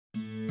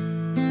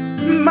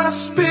My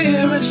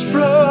spirit's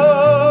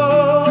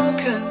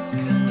broken.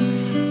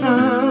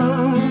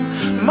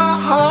 My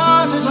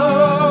heart is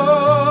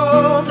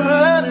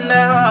open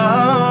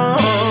now.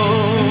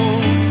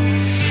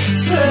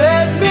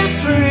 Set me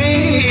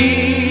free.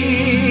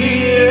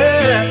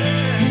 Yeah.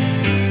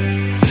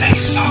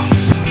 Face off,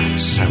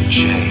 Sir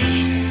J.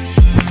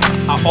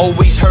 I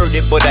always heard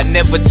it, but I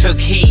never took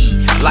heed.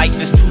 Life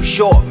is too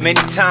short, many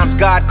times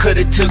God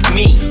could've took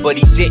me, but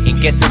he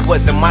didn't, guess it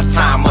wasn't my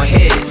time or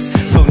his.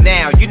 So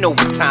now, you know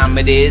what time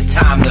it is,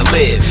 time to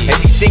live.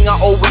 Everything I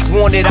always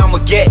wanted, I'ma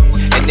get.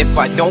 And if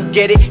I don't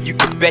get it, you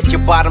can bet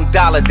your bottom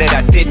dollar that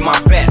I did my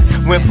best.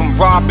 Went from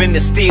robbing to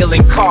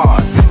stealing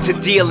cars, to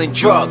dealing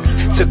drugs,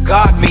 to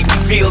God made me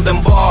feel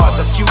them bars.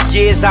 A few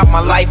years out my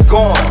life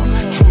gone.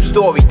 True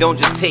story, don't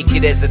just take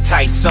it as a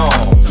tight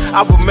song.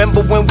 I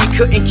remember when we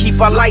couldn't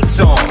keep our lights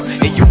on,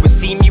 and you would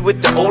see me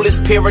with the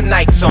oldest pair of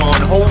Nikes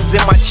on. Holes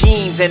in my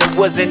jeans and it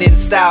wasn't in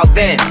style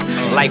then.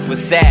 Life was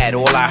sad,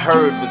 all I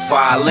heard was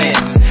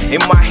violence.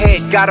 In my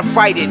head, gotta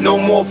fight it, no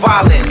more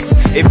violence.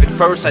 If at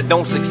first I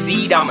don't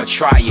succeed, I'ma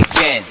try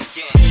again.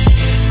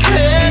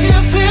 Can you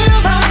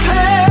feel my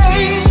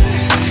pain?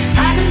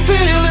 I can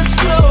feel it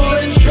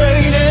slowly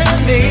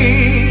draining me,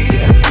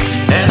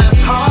 and it's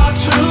hard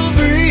to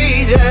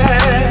breathe,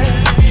 yeah.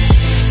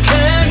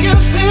 Can you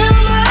feel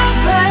my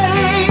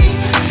pain?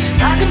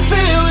 I can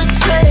feel it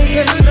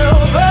taking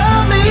over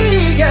me,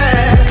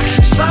 yeah.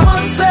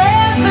 Someone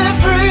set me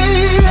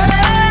free,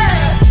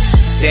 yeah.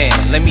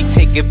 Damn, let me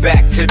take it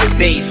back to the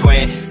days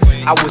when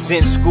I was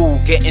in school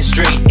getting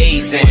straight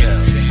A's in.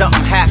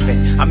 Something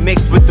happened, I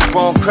mixed with the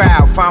wrong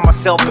crowd, find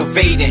myself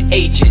evading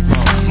agents.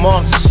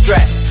 Mom's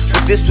distressed,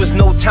 but this was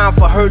no time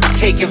for her to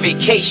take a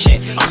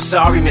vacation. I'm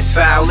sorry, Miss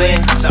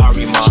Fallon,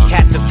 sorry, Mom. She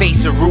had to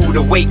face a rude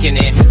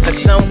awakening. Her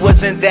son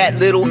wasn't that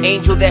little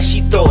angel that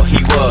she thought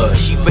he was.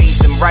 She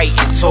raised him right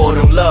and taught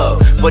him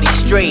love, but he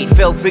strayed,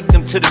 fell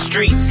victim to the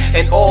streets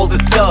and all the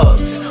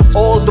thugs,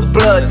 all the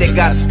blood that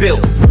got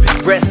spilled.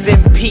 Rest in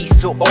peace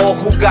to all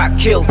who got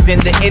killed,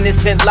 and the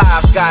innocent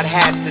lives God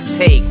had to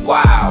take.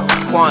 Wow,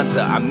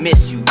 Kwanzaa, I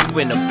miss you, you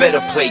in a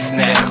better place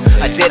now.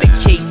 I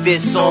dedicate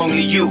this song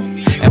to you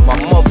and my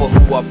mother,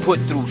 who I put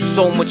through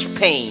so much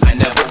pain I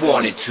never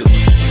wanted to.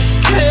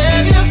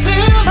 Can you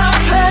feel my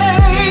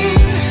pain?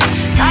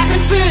 I can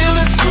feel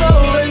it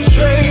slowly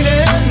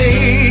draining me,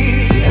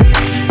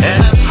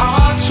 and it's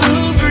hard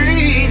to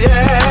breathe,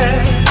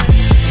 yeah.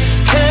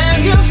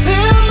 Can you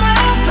feel my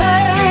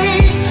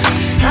pain?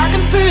 I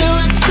can feel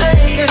it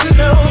taking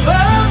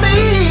over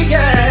me,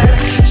 yeah.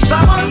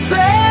 Someone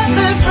set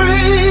me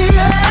free,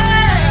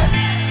 yeah.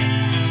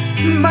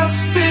 My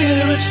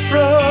spirit's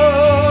broken.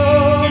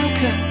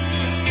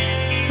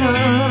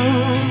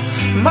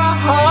 My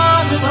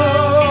heart is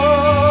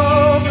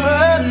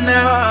open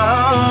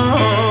now.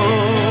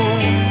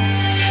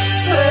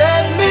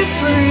 Set me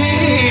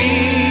free,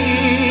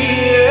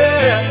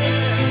 yeah.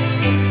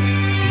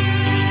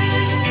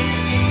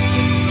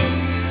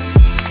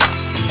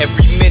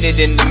 Every minute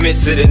in the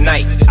midst of the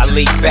night, I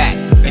lay back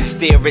and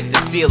stare at the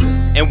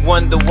ceiling and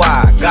wonder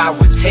why God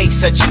would take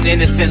such an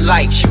innocent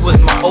life. She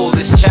was my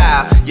oldest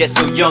child, yet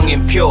so young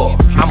and pure.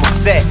 I'm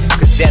upset,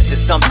 cause death is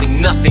something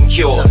nothing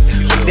cures,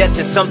 but death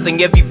is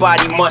something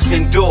everybody must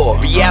endure.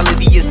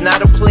 Reality is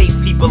not a place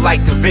people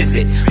like to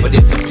visit, but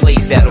it's a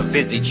place that'll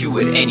visit you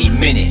at any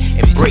minute.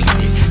 Embrace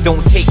it,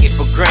 don't take it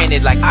for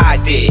granted like I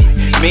did.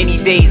 Many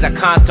days I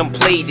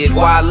contemplated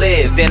why I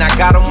lived, then I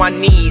got on my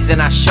knees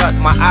and I shut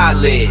my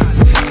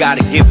eyelids.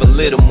 Gotta give a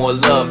little more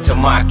love to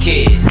my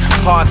kids.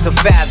 Hard to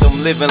fathom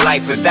living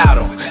life without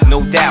them.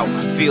 No doubt,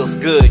 feels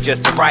good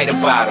just to write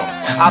about them.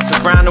 I'll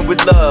surround them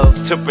with love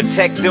to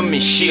protect them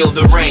and shield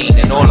the rain.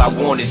 And all I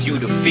want is you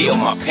to feel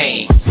my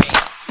pain.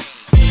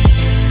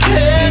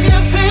 Can you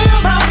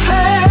feel my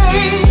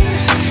pain?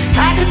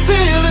 I can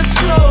feel it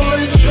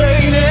slowly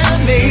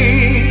draining me,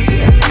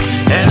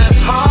 and it's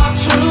hard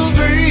to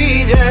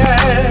breathe,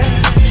 yeah.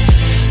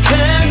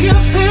 Can you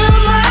feel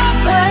my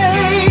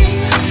pain?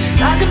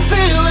 I can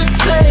feel it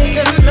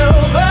taking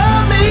over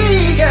me,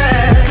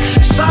 yeah.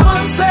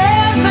 Someone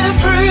set me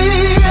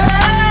free, yeah.